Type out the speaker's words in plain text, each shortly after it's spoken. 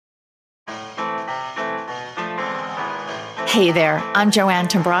Hey there, I'm Joanne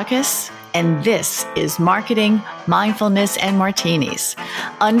Tambrakis, and this is Marketing, Mindfulness, and Martinis.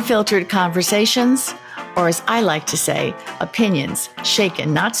 Unfiltered conversations, or as I like to say, opinions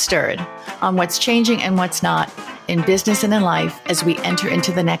shaken, not stirred, on what's changing and what's not in business and in life as we enter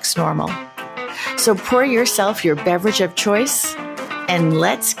into the next normal. So pour yourself your beverage of choice, and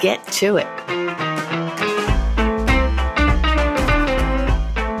let's get to it.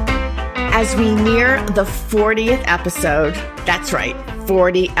 As we near the 40th episode, that's right,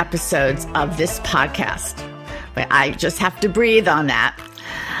 40 episodes of this podcast. But I just have to breathe on that.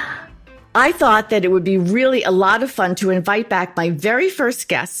 I thought that it would be really a lot of fun to invite back my very first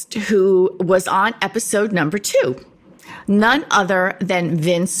guest who was on episode number 2, none other than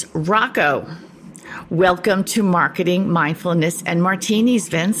Vince Rocco. Welcome to Marketing, Mindfulness, and Martinis,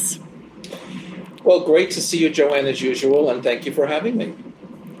 Vince. Well, great to see you, Joanne, as usual, and thank you for having me.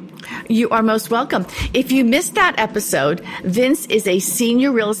 You are most welcome. If you missed that episode, Vince is a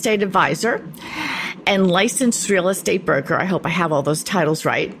senior real estate advisor and licensed real estate broker. I hope I have all those titles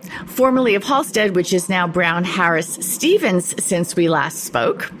right. Formerly of Halstead, which is now Brown Harris Stevens since we last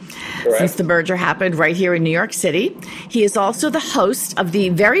spoke. Correct. Since the merger happened right here in New York City. He is also the host of the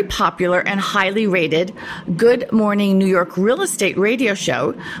very popular and highly rated Good Morning New York Real Estate radio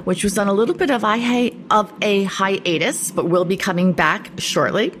show, which was on a little bit of a hiatus, but will be coming back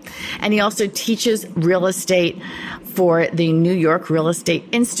shortly. And he also teaches real estate for the New York Real Estate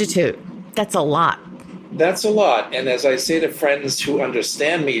Institute. That's a lot. That's a lot. And as I say to friends who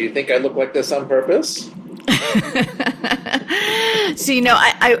understand me, do you think I look like this on purpose? So,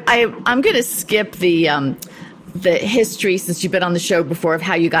 I'm going to skip the history, since you've been on the show before, of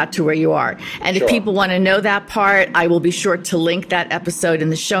how you got to where you are. And If people want to know that part, I will be sure to link that episode in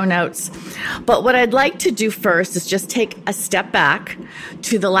the show notes. But what I'd like to do first is just take a step back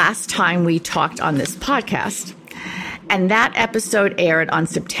to the last time we talked on this podcast. And that episode aired on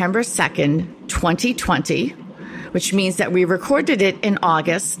September 2nd, 2020, which means that we recorded it in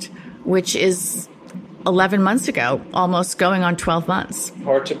August, which is 11 months ago, almost going on 12 months.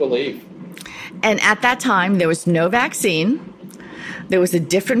 Hard to believe. And at that time, there was no vaccine. There was a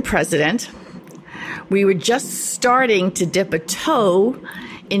different president. We were just starting to dip a toe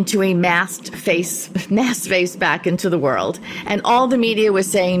into a masked face back into the world. And all the media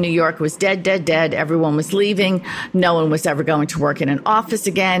was saying New York was dead, dead, dead. Everyone was leaving. No one was ever going to work in an office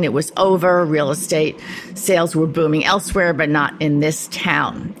again. It was over. Real estate sales were booming elsewhere, but not in this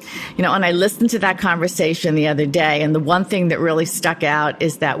town. And I listened to that conversation the other day, and the one thing that really stuck out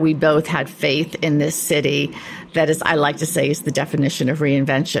is that we both had faith in this city. That is, I like to say, is the definition of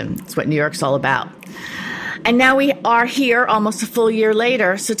reinvention. It's what New York's all about. And now we are here almost a full year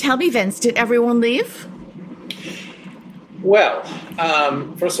later. So tell me, Vince, did everyone leave? Well,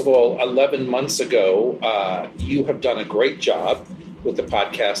 first of all, 11 months ago, you have done a great job with the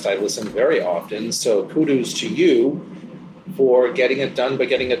podcast. I listen very often. So kudos to you for getting it done, but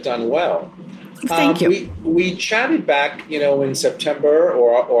getting it done well. Thank you. We chatted back, in September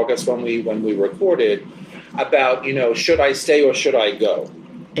or August when we recorded about, should I stay or should I go?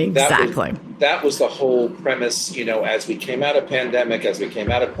 Exactly. That was the whole premise, as we came out of pandemic, as we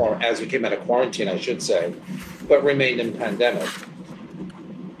came out of quarantine, I should say, but remained in pandemic.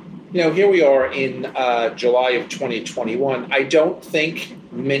 Here we are in July of 2021. I don't think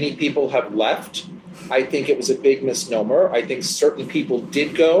many people have left. I think it was a big misnomer. I think certain people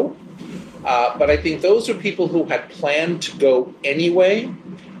did go, but I think those are people who had planned to go anyway,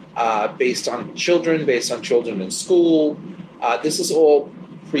 based on children in school. This is all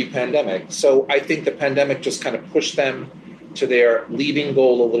pre-pandemic. So I think the pandemic just kind of pushed them to their leaving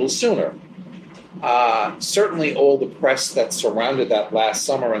goal a little sooner. Certainly all the press that surrounded that last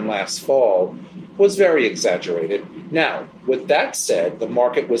summer and last fall was very exaggerated. Now, with that said, the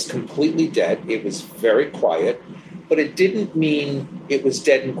market was completely dead. It was very quiet, but it didn't mean it was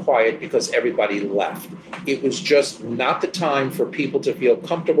dead and quiet because everybody left. It was just not the time for people to feel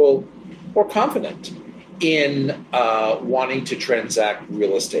comfortable or confident in wanting to transact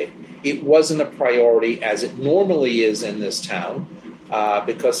real estate. It wasn't a priority as it normally is in this town,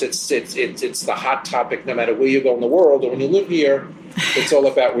 because it's the hot topic no matter where you go in the world. And when you live here, it's all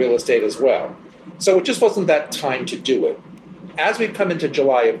about real estate as well. So it just wasn't that time to do it. As we've come into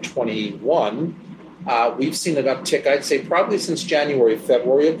July of 21, we've seen an uptick, I'd say probably since January,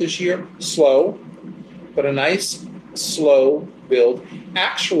 February of this year. Slow, but a nice slow build.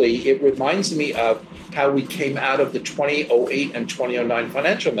 Actually, it reminds me of how we came out of the 2008 and 2009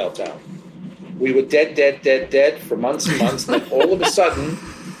 financial meltdown. We were dead for months and months. And then all of a sudden,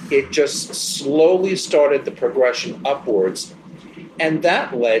 it just slowly started the progression upwards. And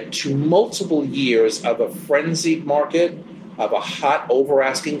that led to multiple years of a frenzied market, of a hot over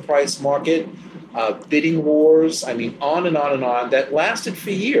asking price market, bidding wars. I mean, on and on and on. That lasted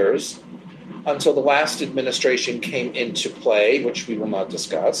for years until the last administration came into play, which we will not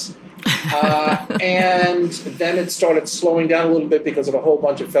discuss. And then it started slowing down a little bit because of a whole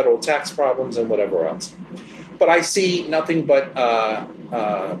bunch of federal tax problems and whatever else. But I see nothing but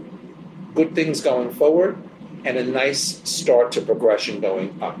good things going forward and a nice start to progression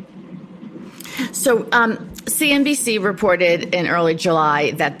going up. So CNBC reported in early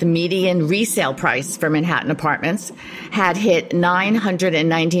July that the median resale price for Manhattan apartments had hit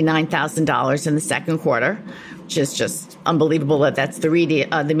 $999,000 in the second quarter, which is just unbelievable that that's the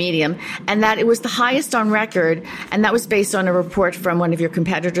median, and that it was the highest on record, and that was based on a report from one of your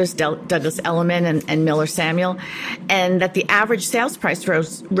competitors, Douglas Elliman and Miller Samuel, and that the average sales price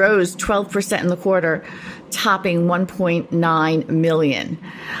rose 12% in the quarter, topping $1.9 million.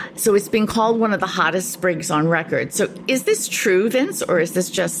 So it's been called one of the hottest sprigs on record. So is this true, Vince, or is this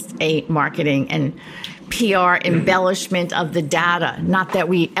just a marketing and PR embellishment of the data? Not that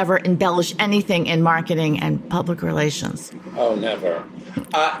we ever embellish anything in marketing and public relations. Oh, never.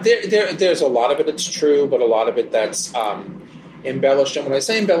 There's a lot of it that's true, but a lot of it that's embellished. And when I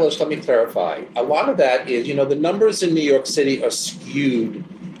say embellished, let me clarify. A lot of that is, the numbers in New York City are skewed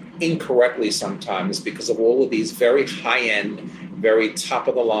incorrectly sometimes because of all of these very high-end, very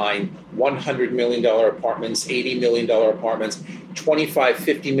top-of-the-line $100 million apartments, $80 million apartments, $25,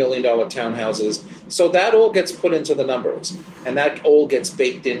 $50 million townhouses. So that all gets put into the numbers, and that all gets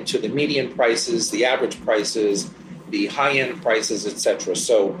baked into the median prices, the average prices, the high-end prices, etc.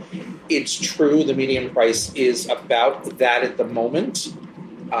 So it's true the median price is about that at the moment.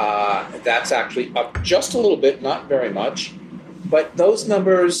 That's actually up just a little bit, not very much. But those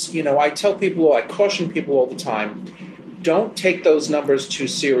numbers, I tell people, I caution people all the time, don't take those numbers too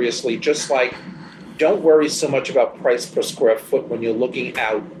seriously. Just like don't worry so much about price per square foot when you're looking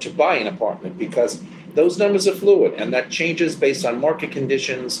out to buy an apartment, because those numbers are fluid and that changes based on market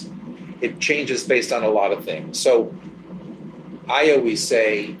conditions. It changes based on a lot of things. So I always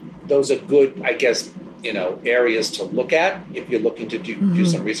say those are good, I guess, areas to look at if you're looking to do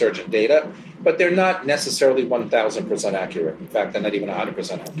some research and data, but they're not necessarily 1,000% accurate. In fact, they're not even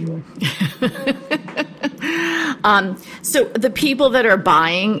 100% accurate. So the people that are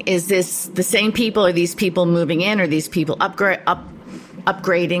buying, is this the same people? Are these people moving in? Or these people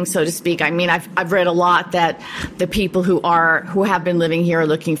upgrading, so to speak? I mean, I've read a lot that the people who have been living here are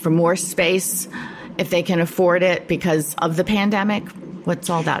looking for more space if they can afford it because of the pandemic.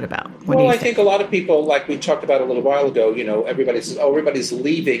 What's all that about? I think a lot of people, like we talked about a little while ago, everybody says, everybody's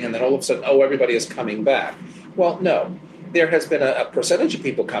leaving, and then all of a sudden, everybody is coming back. Well, no. There has been a percentage of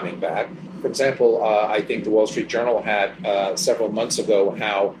people coming back. For example, I think the Wall Street Journal had several months ago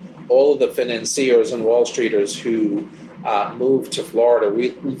how all of the financiers and Wall Streeters who moved to Florida,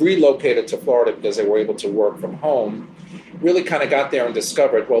 relocated to Florida because they were able to work from home, really kind of got there and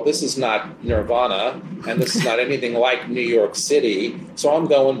discovered, well, this is not Nirvana, and this is not anything like New York City, so I'm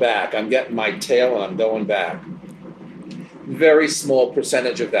going back. I'm getting my tail, and I'm going back. Very small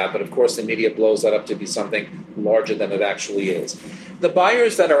percentage of that, but of course the media blows that up to be something larger than it actually is. The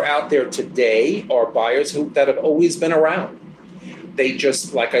buyers that are out there today are buyers that have always been around. They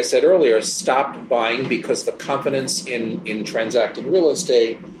just, like I said earlier, stopped buying because the confidence in transacting real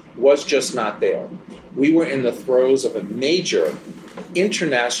estate was just not there. We were in the throes of a major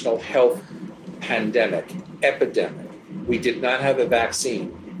international health epidemic. We did not have a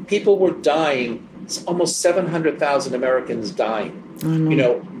vaccine. People were dying, almost 700,000 Americans dying.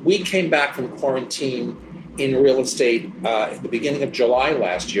 Mm-hmm. We came back from quarantine in real estate at the beginning of July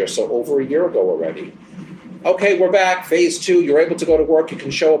last year, so over a year ago already. Okay, we're back, phase 2, you're able to go to work, you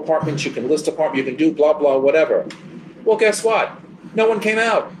can show apartments, you can list apartments, you can do blah, blah, whatever. Well, guess what? No one came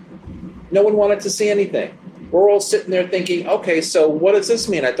out. No one wanted to see anything. We're all sitting there thinking, okay, so what does this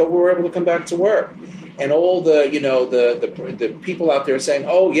mean? I thought we were able to come back to work. And all the people out there saying,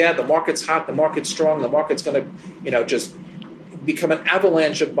 oh, yeah, the market's hot, the market's strong, the market's going to, just become an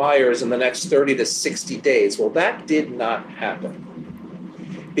avalanche of buyers in the next 30 to 60 days. Well, that did not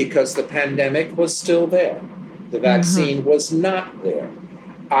happen because the pandemic was still there. The vaccine was not there.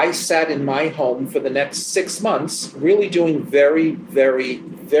 I sat in my home for the next 6 months, really doing very, very,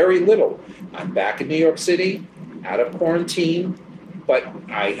 very little. I'm back in New York City, out of quarantine, but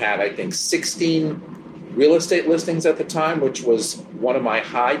I had, I think, 16 real estate listings at the time, which was one of my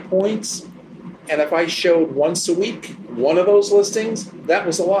high points. And if I showed once a week, one of those listings, that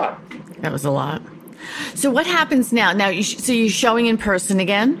was a lot. That was a lot. So what happens now? So you're showing in person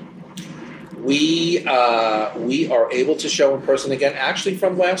again? We are able to show in person again, actually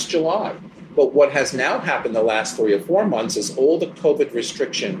from last July. But what has now happened the last 3 or 4 months is all the COVID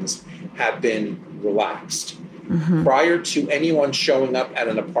restrictions have been relaxed. Prior to anyone showing up at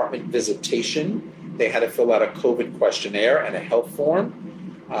an apartment visitation, they had to fill out a COVID questionnaire and a health form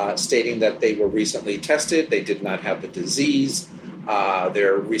stating that they were recently tested, they did not have the disease,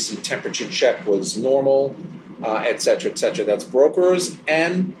 their recent temperature check was normal, et cetera, et cetera. That's brokers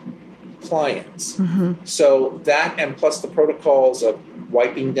and clients. So that, and plus the protocols of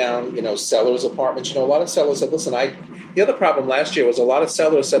wiping down, sellers' apartments. A lot of sellers said, listen, the other problem last year was a lot of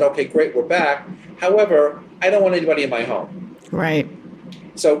sellers said, okay, great, we're back. However, I don't want anybody in my home. Right.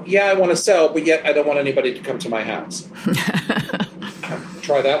 So, yeah, I want to sell, but yet I don't want anybody to come to my house.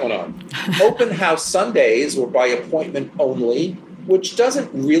 Try that one on. Open house Sundays were by appointment only, which doesn't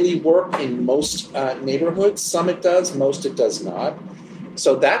really work in most neighborhoods. Some it does, most it does not.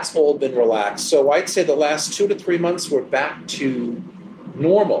 So that's all been relaxed. So I'd say the last 2 to 3 months we're back to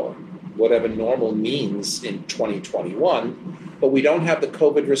normal, whatever normal means in 2021. But we don't have the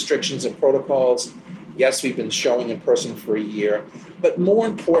COVID restrictions and protocols. Yes, we've been showing in person for a year. But more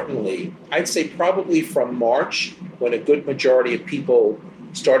importantly, I'd say probably from March, when a good majority of people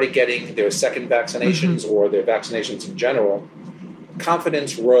started getting their second vaccinations or their vaccinations in general,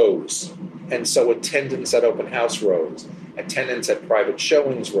 confidence rose. And so attendance at open house rose. Attendance at private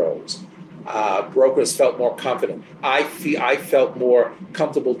showings rose. Brokers felt more confident. I felt more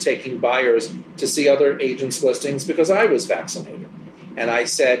comfortable taking buyers to see other agents' listings because I was vaccinated. And I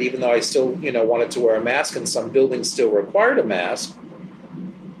said, even though I still, wanted to wear a mask and some buildings still required a mask,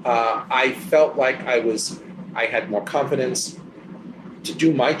 I felt like I had more confidence to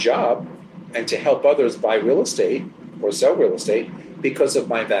do my job and to help others buy real estate or sell real estate because of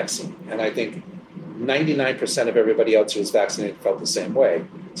my vaccine. And I think 99% of everybody else who was vaccinated felt the same way.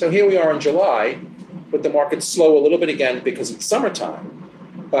 So here we are in July, with the market slow a little bit again because it's summertime,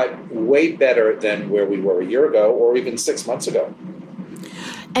 but way better than where we were a year ago or even 6 months ago.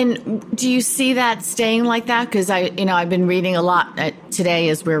 And do you see that staying like that? Because I've been reading a lot today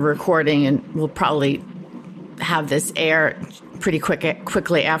as we're recording, and we'll probably have this air pretty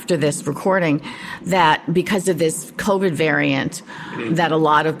quickly after this recording, that because of this COVID variant, that a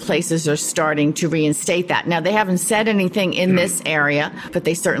lot of places are starting to reinstate that. Now, they haven't said anything in this area, but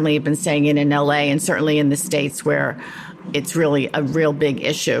they certainly have been saying it in LA and certainly in the States where it's really a real big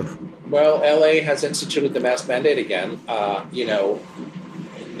issue. Well, LA has instituted the mask mandate again.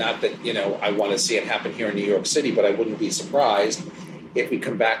 Not that, I want to see it happen here in New York City, but I wouldn't be surprised if we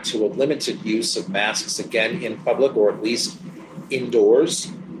come back to a limited use of masks again in public, or at least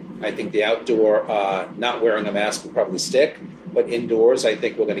indoors. I think the outdoor not wearing a mask will probably stick, but indoors, I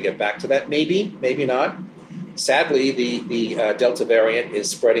think we're going to get back to that. Maybe, maybe not. Sadly, the Delta variant is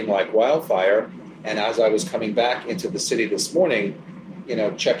spreading like wildfire. And as I was coming back into the city this morning,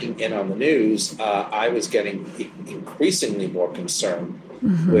 checking in on the news, I was getting increasingly more concerned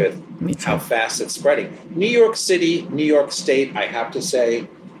with how fast it's spreading. New York City, New York State, I have to say,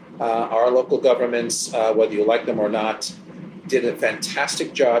 our local governments, whether you like them or not, did a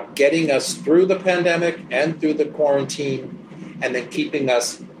fantastic job getting us through the pandemic and through the quarantine, and then keeping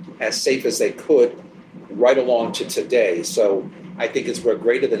us as safe as they could right along to today. So I think we're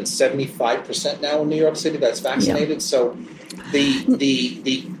greater than 75% now in New York City that's vaccinated. Yeah. So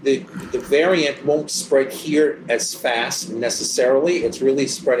the variant won't spread here as fast necessarily. It's really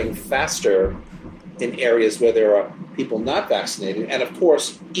spreading faster in areas where there are people not vaccinated. And of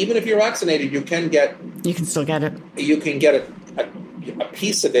course, even if you're vaccinated, you can still get it. You can get a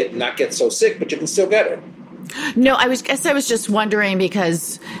piece of it and not get so sick, but you can still get it. No, I was just wondering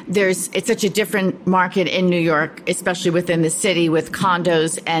because it's such a different market in New York, especially within the city, with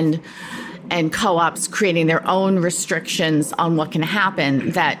condos and co-ops creating their own restrictions on what can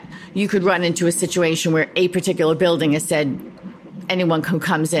happen, that you could run into a situation where a particular building has said anyone who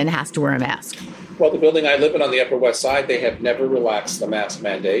comes in has to wear a mask. Well, the building I live in on the Upper West Side, they have never relaxed the mask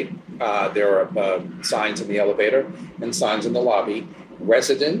mandate. There are signs in the elevator and signs in the lobby.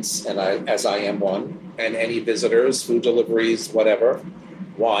 Residents, and as I am one, and any visitors, food deliveries, whatever,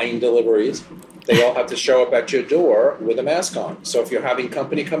 wine deliveries, they all have to show up at your door with a mask on. So if you're having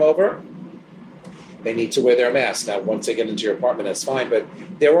company come over, they need to wear their mask. Now, once they get into your apartment, that's fine. But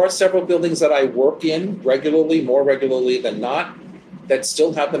there are several buildings that I work in regularly, more regularly than not, that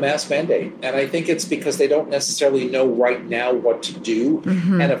still have the mask mandate. And I think it's because they don't necessarily know right now what to do.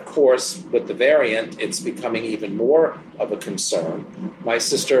 And of course, with the variant, it's becoming even more of a concern. My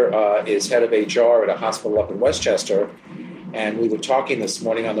sister is head of HR at a hospital up in Westchester. And we were talking this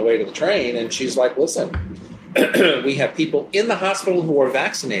morning on the way to the train. And she's like, listen, we have people in the hospital who are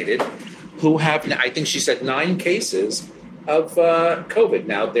vaccinated who have, I think she said, 9 cases of COVID.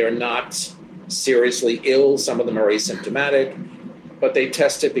 Now, they're not seriously ill. Some of them are asymptomatic, but they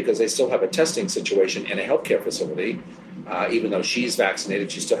test it because they still have a testing situation in a healthcare facility. Even though she's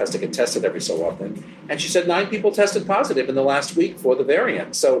vaccinated, she still has to get tested every so often. And she said 9 people tested positive in the last week for the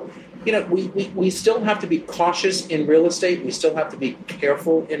variant. So, we still have to be cautious in real estate. We still have to be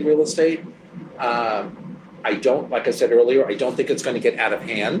careful in real estate. Like I said earlier, I don't think it's going to get out of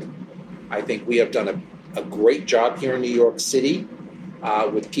hand. I think we have done a great job here in New York City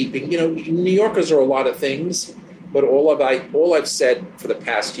with keeping, New Yorkers are a lot of things, but all I've said for the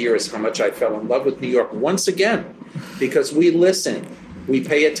past year is how much I fell in love with New York once again, because we listen, we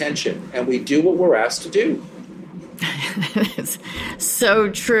pay attention, and we do what we're asked to do. It's so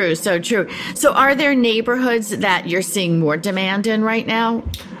true, so true. So are there neighborhoods that you're seeing more demand in right now?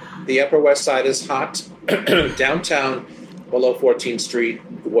 The Upper West Side is hot. Downtown below 14th Street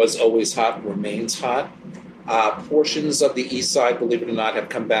was always hot, remains hot. Portions of the East Side, believe it or not, have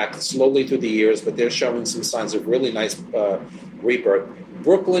come back slowly through the years, but they're showing some signs of really nice rebirth.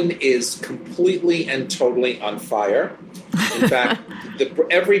 Brooklyn is completely and totally on fire. In fact,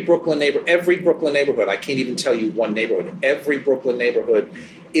 every Brooklyn neighborhood, I can't even tell you one neighborhood, every Brooklyn neighborhood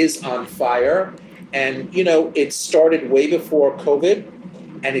is on fire. And, it started way before COVID,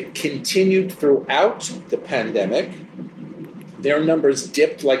 and it continued throughout the pandemic. Their numbers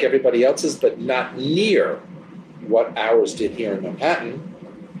dipped like everybody else's, but not near what ours did here in Manhattan.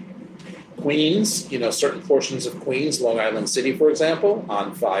 Queens, certain portions of Queens, Long Island City, for example,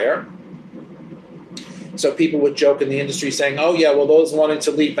 on fire. So people would joke in the industry saying, oh, yeah, well, those wanting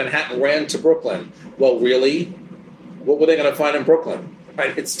to leave Manhattan ran to Brooklyn. Well, really? What were they going to find in Brooklyn?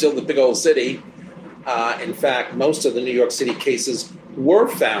 Right? It's still the big old city. In fact, most of the New York City cases were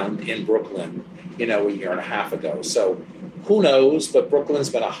found in Brooklyn, a year and a half ago. So who knows? But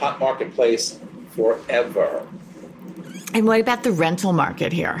Brooklyn's been a hot marketplace forever. And what about the rental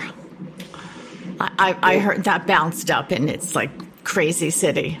market here? I heard that bounced up, and it's like crazy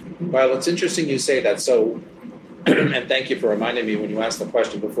city. Well, it's interesting you say that. So, and thank you for reminding me when you asked the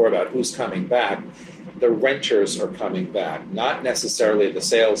question before about who's coming back. The renters are coming back, not necessarily the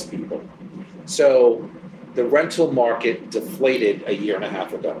salespeople. So the rental market deflated a year and a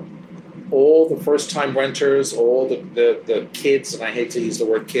half ago. All the first-time renters, all the kids, and I hate to use the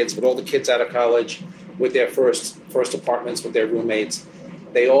word kids, but all the kids out of college with their first apartments with their roommates,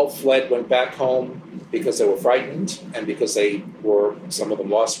 they all fled, went back home because they were frightened and because some of them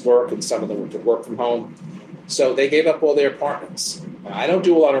lost work and some of them could work from home. So they gave up all their apartments. I don't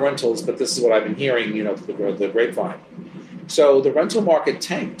do a lot of rentals, but this is what I've been hearing, through the grapevine. So the rental market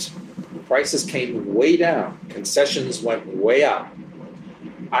tanked. Prices came way down. Concessions went way up.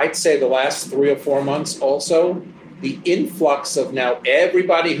 I'd say the last 3 or 4 months also, the influx of now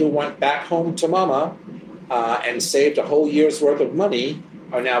everybody who went back home to mama and saved a whole year's worth of money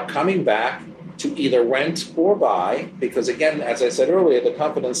are now coming back to either rent or buy, because again, as I said earlier, the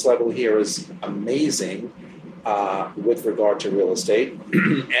confidence level here is amazing with regard to real estate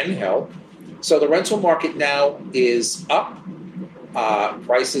and health. So the rental market now is up.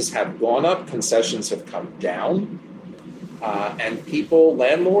 Prices have gone up, concessions have come down, and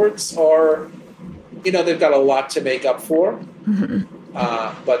landlords are, they've got a lot to make up for,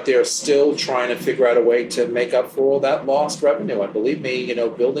 but they're still trying to figure out a way to make up for all that lost revenue. And believe me,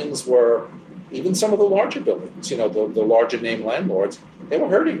 buildings were, even some of the larger buildings, the larger name landlords, they were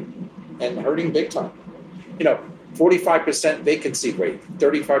hurting big time. 45% vacancy rate,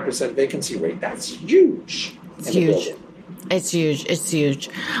 35% vacancy rate, that's huge. It's huge. It's huge. It's huge.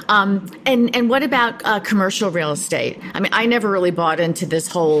 And what about commercial real estate? I mean, I never really bought into this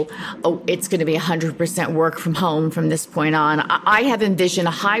whole, it's going to be 100% work from home from this point on. I have envisioned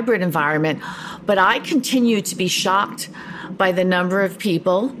a hybrid environment, but I continue to be shocked by the number of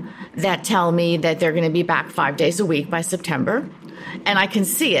people that tell me that they're going to be back 5 days a week by September. And I can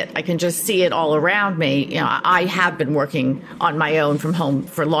see it. I can just see it all around me. I have been working on my own from home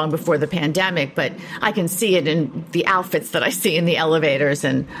for long before the pandemic, but I can see it in the outfits that I see in the elevators.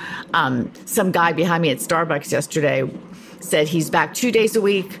 And some guy behind me at Starbucks yesterday said he's back 2 days a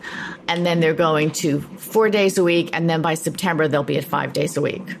week, and then they're going to 4 days a week, and then by September they'll be at 5 days a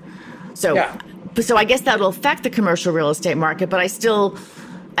week. So I guess that will affect the commercial real estate market, but I still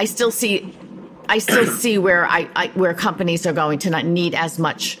see where companies are going to not need as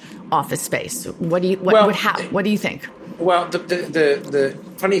much office space. What do you think? Well, the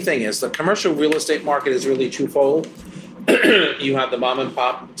funny thing is the commercial real estate market is really twofold. You have the mom and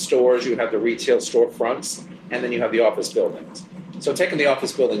pop stores, you have the retail storefronts, and then you have the office buildings. So taking the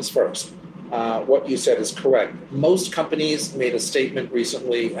office buildings first, what you said is correct. Most companies made a statement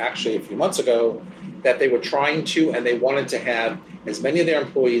recently, actually a few months ago, that they were trying to, and they wanted to have as many of their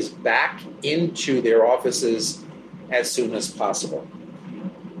employees back into their offices as soon as possible.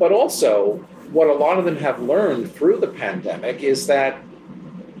 But also, what a lot of them have learned through the pandemic is that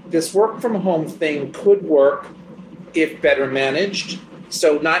this work from home thing could work if better managed.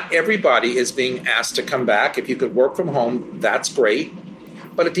 So not everybody is being asked to come back. If you could work from home, that's great.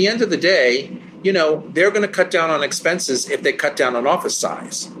 But at the end of the day, they're going to cut down on expenses if they cut down on office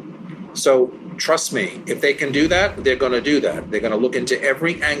size. So trust me, if they can do that, they're going to do that. They're going to look into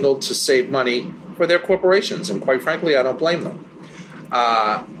every angle to save money for their corporations. And quite frankly, I don't blame them.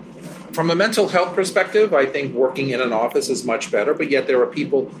 From a mental health perspective, I think working in an office is much better. But yet there are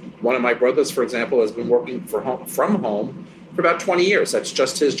people, one of my brothers, for example, has been working from home for about 20 years. That's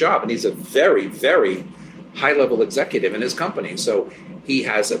just his job. And he's a very, very high-level executive in his company. So he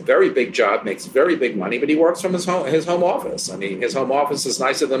has a very big job, makes very big money, but he works from his home office. I mean, his home office is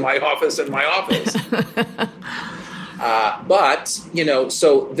nicer than my office and my office.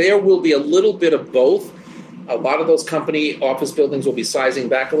 So there will be a little bit of both. A lot of those company office buildings will be sizing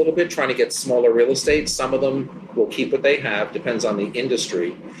back a little bit, trying to get smaller real estate. Some of them will keep what they have, depends on the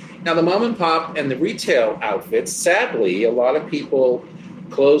industry. Now, the mom and pop and the retail outfits, sadly, a lot of people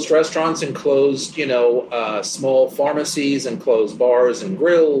closed restaurants and closed, small pharmacies and closed bars and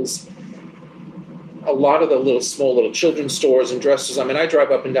grills. A lot of the small little children's stores and dressers. I mean, I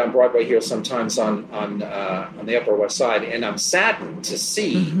drive up and down Broadway here sometimes on the Upper West Side, and I'm saddened to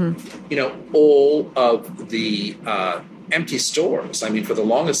see, all of the empty stores. I mean, for the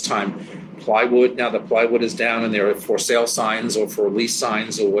longest time, plywood. Now the plywood is down, and there are for sale signs or for lease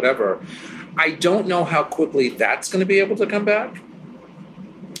signs or whatever. I don't know how quickly that's going to be able to come back.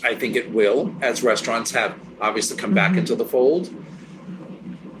 I think it will, as restaurants have obviously come back into the fold.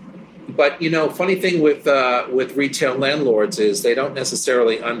 But, funny thing with retail landlords is they don't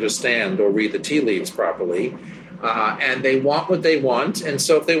necessarily understand or read the tea leaves properly. And they want what they want. And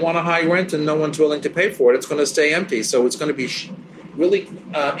so if they want a high rent and no one's willing to pay for it, it's going to stay empty. So it's going to be really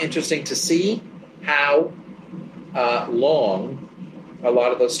interesting to see how long a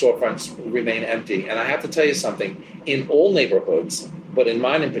lot of those storefronts remain empty. And I have to tell you something, in all neighborhoods, but in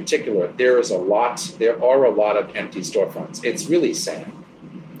mine in particular, there are a lot of empty storefronts. It's really sad.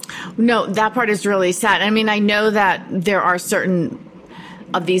 No, that part is really sad. I mean, I know that there are certain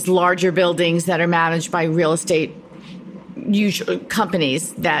of these larger buildings that are managed by real estate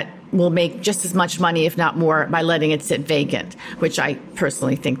companies that will make just as much money, if not more, by letting it sit vacant, which I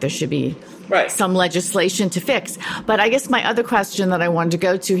personally think there should be some legislation to fix. But I guess my other question that I wanted to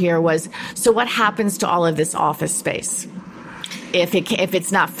go to here was, so what happens to all of this office space? If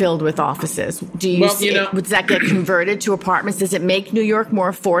it's not filled with offices, does that get converted to apartments? Does it make New York more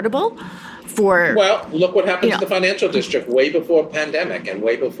affordable? Well, look what happened to the financial district way before pandemic and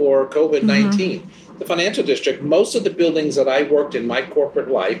way before COVID-19. The financial district, most of the buildings that I worked in my corporate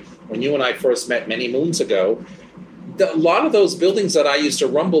life, when you and I first met many moons ago, a lot of those buildings that I used to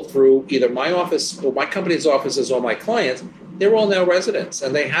rumble through, either my office or my company's offices or my clients, they're all now residents,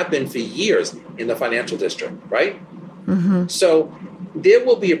 and they have been for years in the financial district, right? Mm-hmm. So there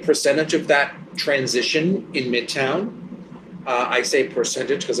will be a percentage of that transition in Midtown. I say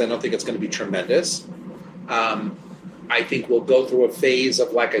percentage because I don't think it's going to be tremendous. I think we'll go through a phase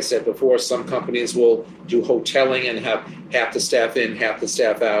of, like I said before, some companies will do hoteling and have half the staff in, half the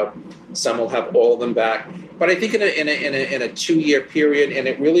staff out. Some will have all of them back. But I think in a 2-year period, and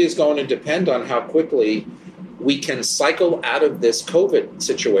it really is going to depend on how quickly we can cycle out of this COVID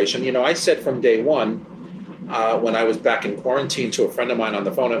situation. I said from day one, when I was back in quarantine to a friend of mine on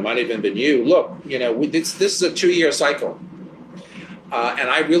the phone, it might have even been you, look, this is a 2-year cycle. And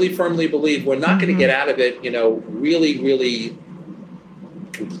I really firmly believe we're not going to get out of it, really, really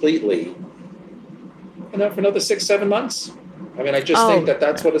completely, for another 6-7 months. I mean, I just think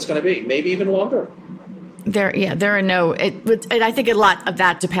that's what it's going to be, maybe even longer. There are no, and I think a lot of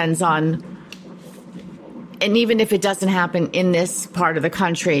that depends on, and even if it doesn't happen in this part of the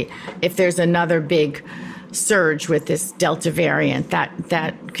country, if there's another big surge with this Delta variant,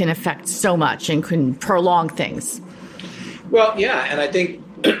 that can affect so much and can prolong things. Well, yeah, and I think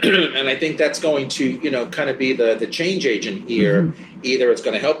that's going to, kind of be the change agent here. Mm-hmm. Either it's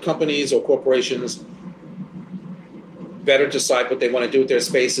going to help companies or corporations better decide what they want to do with their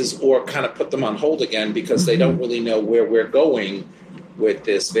spaces, or kind of put them on hold again because they don't really know where we're going with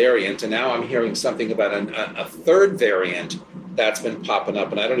this variant. And now I'm hearing something about a third variant that's been popping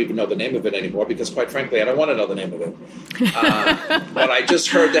up, and I don't even know the name of it anymore because, quite frankly, I don't want to know the name of it. But I just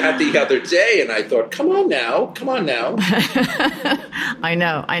heard that the other day, and I thought, come on now. I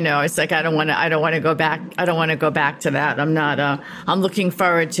know. It's like I don't want to go back. I don't want to go back to that. I'm not. I'm looking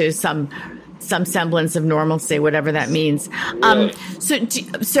forward to some some semblance of normalcy, whatever that means. Really?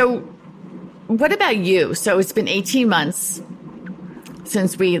 So what about you? So it's been 18 months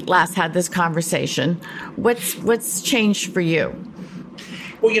since we last had this conversation. What's changed for you?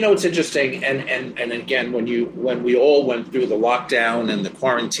 Well, it's interesting, and again, when we all went through the lockdown and the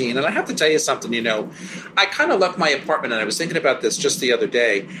quarantine, and I have to tell you something, I kind of left my apartment, and I was thinking about this just the other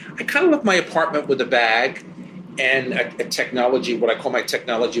day. I kind of left my apartment with a bag and a technology, what I call my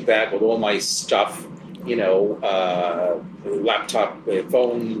technology bag, with all my stuff, laptop,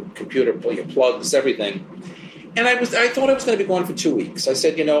 phone, computer, plugs, everything. And I thought I was going to be gone for 2 weeks. I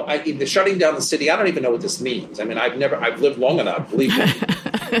said, the shutting down the city, I don't even know what this means. I mean, I've lived long enough, believe me,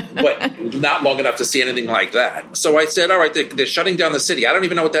 but not long enough to see anything like that. So I said, all right, they're shutting down the city. I don't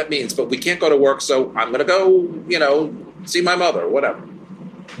even know what that means, but we can't go to work. So I'm going to go, see my mother, whatever.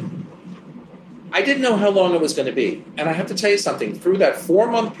 I didn't know how long it was going to be. And I have to tell you something, through that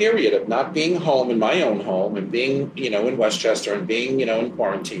 4-month period of not being home in my own home and being, in Westchester and being, in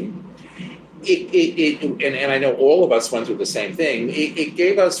quarantine, and I know all of us went through the same thing. It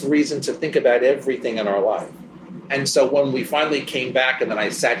gave us reason to think about everything in our life. And so when we finally came back and then I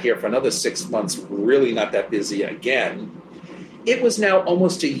sat here for another 6 months, really not that busy again, it was now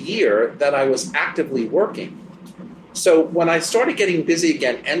almost a year that I was actively working. So when I started getting busy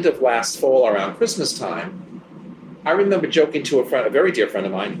again, end of last fall around Christmas time, I remember joking to a very dear friend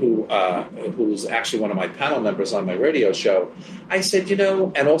of mine who's actually one of my panel members on my radio show. I said,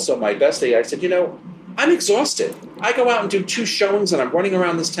 and also my bestie, I said, I'm exhausted. I go out and do 2 showings and I'm running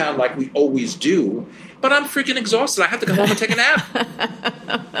around this town like we always do, but I'm freaking exhausted. I have to come home and take a nap.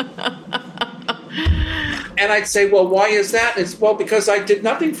 And I'd say, well, why is that? It's, because I did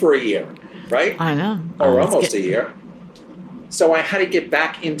nothing for a year, right? I know. Or almost a year. So I had to get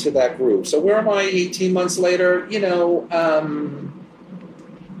back into that groove. So where am I 18 months later?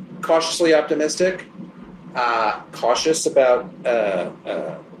 Cautiously optimistic, cautious about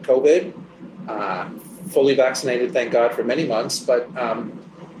COVID, fully vaccinated, thank God, for many months, but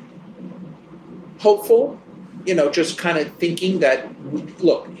hopeful, just kind of thinking that,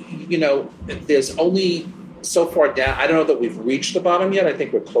 look, there's only so far down. I don't know that we've reached the bottom yet. I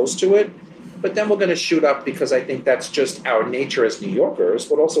think we're close to it. But then we're going to shoot up because I think that's just our nature as New Yorkers,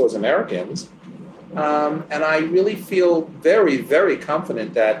 but also as Americans. And I really feel very, very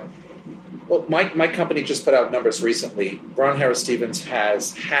confident that, well, my company just put out numbers recently. Brown Harris Stevens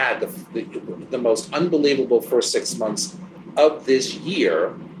has had the most unbelievable first 6 months of this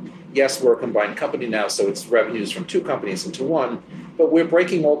year. Yes, we're a combined company now, so it's revenues from 2 companies into one, but we're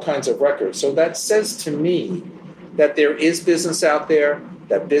breaking all kinds of records. So that says to me that there is business out there,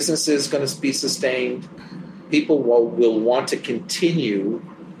 that business is going to be sustained. People will want to continue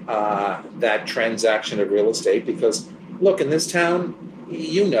that transaction of real estate because, look, in this town,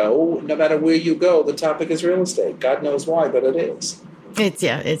 no matter where you go, the topic is real estate. God knows why, but it is.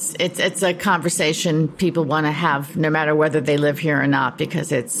 It's a conversation people want to have no matter whether they live here or not because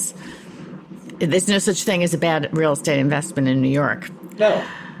there's no such thing as a bad real estate investment in New York. No.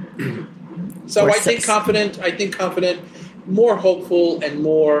 So I think confident, more hopeful and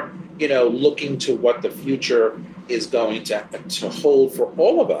more, looking to what the future is going to hold for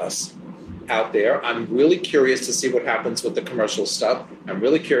all of us out there. I'm really curious to see what happens with the commercial stuff. I'm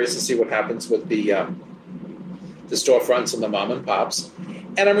really curious to see what happens with the storefronts and the mom and pops.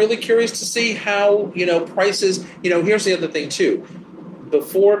 And I'm really curious to see how, prices, here's the other thing too.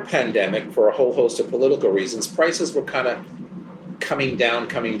 Before pandemic, for a whole host of political reasons, prices were kind of coming down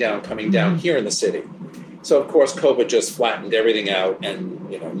here in the city. So, of course, COVID just flattened everything out and,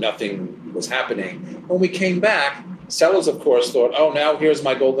 nothing was happening. When we came back, sellers, of course, thought, oh, now here's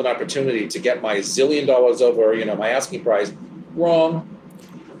my golden opportunity to get my $1 zillion over, my asking price. Wrong.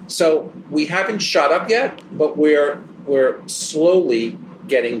 So we haven't shot up yet, but we're slowly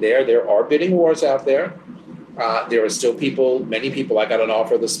getting there. There are bidding wars out there. There are still many people, I got an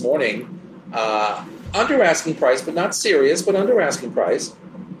offer this morning, under asking price, but not serious, but under asking price.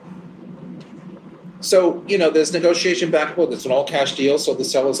 So, there's negotiation back and forth. It's an all-cash deal, so the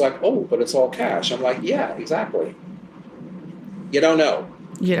seller's like, oh, but it's all cash. I'm like, yeah, exactly. You don't know.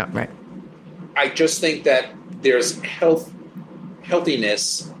 You don't, right. I just think that there's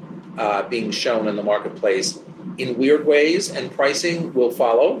healthiness being shown in the marketplace in weird ways, and pricing will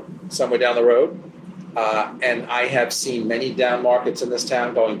follow somewhere down the road. And I have seen many down markets in this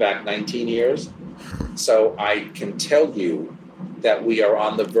town going back 19 years. So I can tell you that we are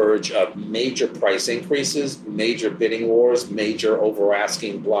on the verge of major price increases, major bidding wars, major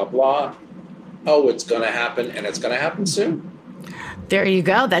over-asking, blah, blah. Oh, it's going to happen, and it's going to happen soon. There you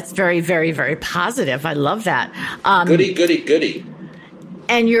go. That's very, very, very positive. I love that. Goody.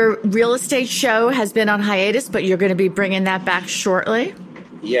 And your real estate show has been on hiatus, but you're going to be bringing that back shortly?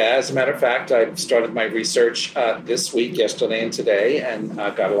 Yeah, as a matter of fact, I've started my research this week, yesterday, and today, and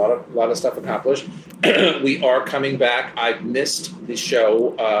got a lot of stuff accomplished. We are coming back. I've missed the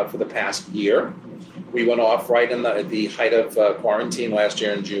show for the past year. We went off right in the height of quarantine last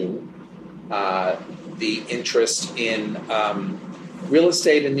year in June. The interest in real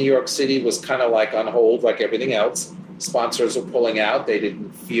estate in New York City was kind of like on hold, like everything else. Sponsors were pulling out. They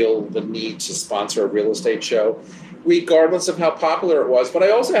didn't feel the need to sponsor a real estate show, regardless of how popular it was. But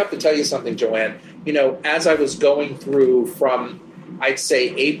I also have to tell you something, Joanne. You know, as I was going through from, I'd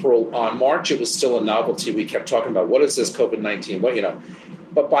say, April on, March, it was still a novelty. We kept talking about, what is this COVID-19? What, you know,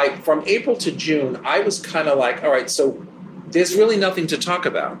 but from April to June, I was kind of like, all right, so there's really nothing to talk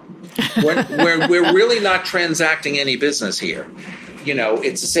about. We're really not transacting any business here. You know,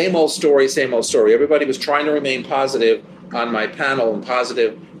 it's the same old story, same old story. Everybody was trying to remain positive on my panel and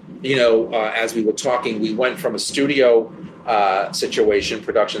positive. You know, as we were talking, we went from a studio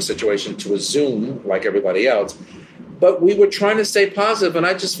production situation, to a Zoom like everybody else. But we were trying to stay positive, and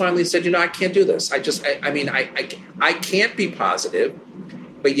I just finally said, you know, I can't do this. I can't be positive,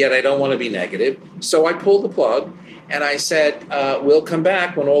 but yet I don't want to be negative. So I pulled the plug, and I said, we'll come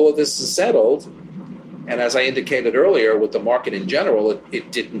back when all of this is settled. And as I indicated earlier, with the market in general,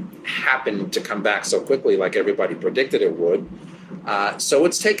 it didn't happen to come back so quickly like everybody predicted it would. So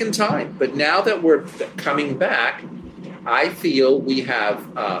it's taken time. But now that we're coming back, I feel we have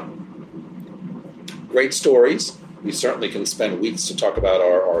great stories. We certainly can spend weeks to talk about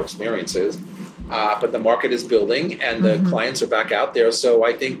our experiences. But the market is building and the clients are back out there. So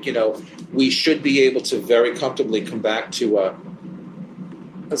I think, you know, we should be able to very comfortably come back to a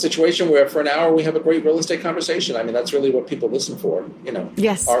situation where for an hour we have a great real estate conversation. I mean, that's really what people listen for, you know.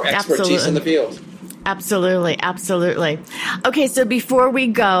 Yes, our expertise in the field. Absolutely. Absolutely. Okay. So before we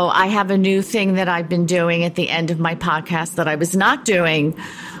go, I have a new thing that I've been doing at the end of my podcast that I was not doing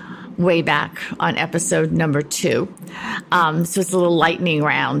way back on episode number 2. So it's a little lightning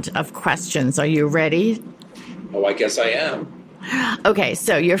round of questions. Are you ready? Oh, I guess I am. Okay.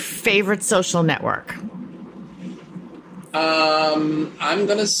 So your favorite social network? I'm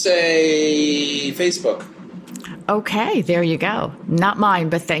going to say Facebook. Okay, there you go. Not mine,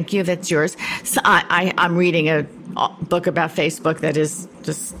 but thank you. That's yours. So I'm reading a book about Facebook that is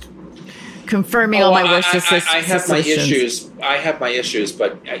just confirming all my worst suspicions. I have my issues,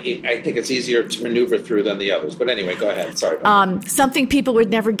 but I think it's easier to maneuver through than the others. But anyway, go ahead. Sorry. Something people would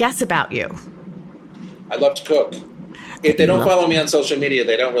never guess about you. I love to cook. If they don't follow me on social media,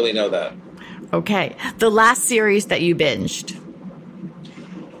 they don't really know that. Okay. The last series that you binged?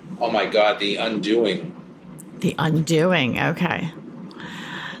 Oh, my God. The Undoing. The Undoing. Okay.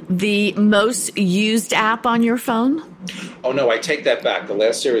 The most used app on your phone? Oh, no. I take that back. The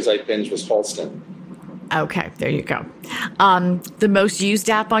last series I binged was Halston. Okay. There you go. The most used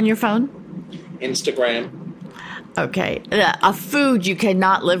app on your phone? Instagram. Okay. A food you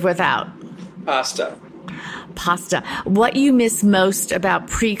cannot live without? Pasta. What you miss most about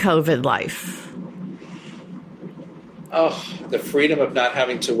pre-COVID life? Oh, the freedom of not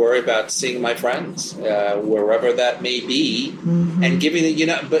having to worry about seeing my friends, wherever that may be, and giving,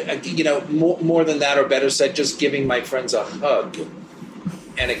 more than that, or better said, just giving my friends a hug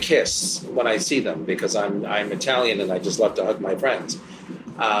and a kiss when I see them, because I'm Italian and I just love to hug my friends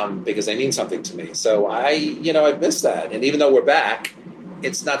because they mean something to me. So I miss that, and even though we're back,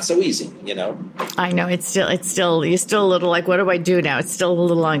 it's not so easy, you know. I know you're still a little like, what do I do now? It's still a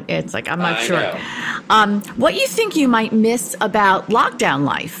little long. It's like, I'm not sure. What you think you might miss about lockdown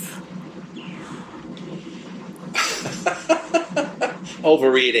life?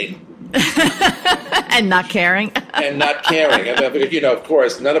 Overeating. And not caring. Of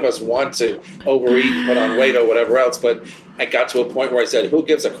course, none of us want to overeat, put on weight or whatever else, but I got to a point where I said, who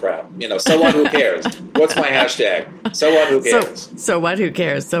gives a crap? So what, who cares? What's my hashtag? So what, who cares? So what, who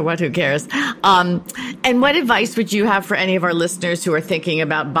cares? And what advice would you have for any of our listeners who are thinking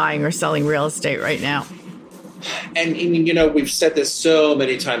about buying or selling real estate right now? And we've said this so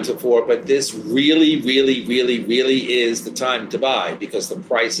many times before, but this really, really, really, really is the time to buy, because the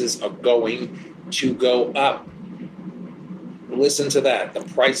prices are going to go up. Listen to that. The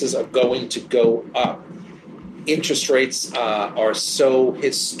prices are going to go up. Interest rates are so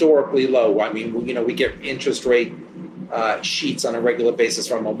historically low. I mean, we get interest rate sheets on a regular basis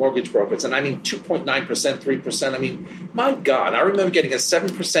from our mortgage brokers. And 2.9%, 3%. I mean, my God, I remember getting a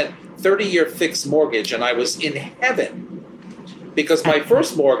 7% 30-year fixed mortgage, and I was in heaven, because my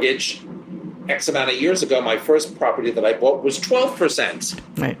first mortgage, X amount of years ago, my first property that I bought was 12%.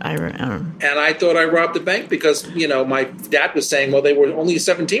 Right. And I thought I robbed the bank because, my dad was saying, well, they were only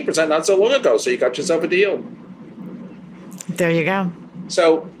 17% not so long ago, so you got yourself a deal. There you go.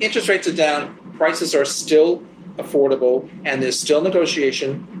 So interest rates are down, prices are still affordable, and there's still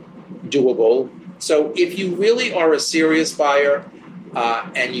negotiation doable. So if you really are a serious buyer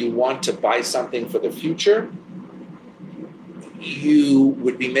and you want to buy something for the future, you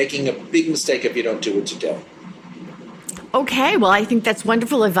would be making a big mistake if you don't do it today. Okay, well, I think that's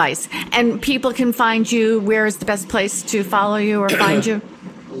wonderful advice. And people can find you. Where is the best place to follow you or find you?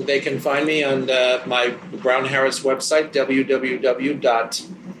 They can find me on my Brown Harris website,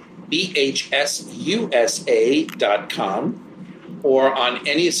 www.bhsusa.com, or on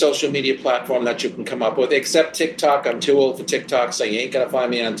any social media platform that you can come up with, except TikTok. I'm too old for TikTok, so you ain't going to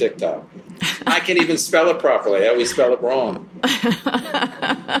find me on TikTok. I can't even spell it properly. I always spell it wrong.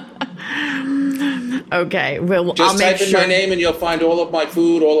 Okay. Well, just I'll make type in my name and you'll find all of my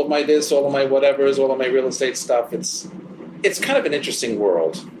food, all of my this, all of my whatevers, all of my real estate stuff. It's kind of an interesting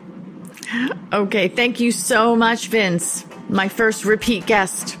world. Okay. Thank you so much, Vince. My first repeat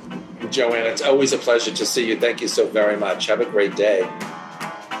guest. Joanne, it's always a pleasure to see you. Thank you so very much. Have a great day.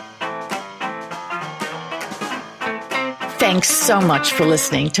 Thanks so much for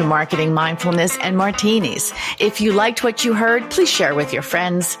listening to Marketing Mindfulness and Martinis. If you liked what you heard, please share with your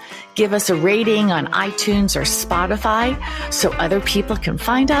friends. Give us a rating on iTunes or Spotify so other people can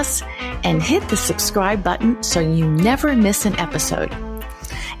find us, and hit the subscribe button so you never miss an episode.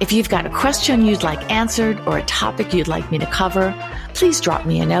 If you've got a question you'd like answered or a topic you'd like me to cover, please drop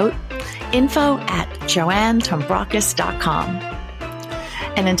me a note. info@joannetombrakis.com.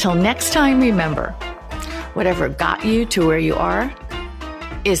 And until next time, remember, whatever got you to where you are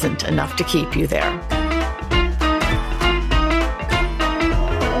isn't enough to keep you there.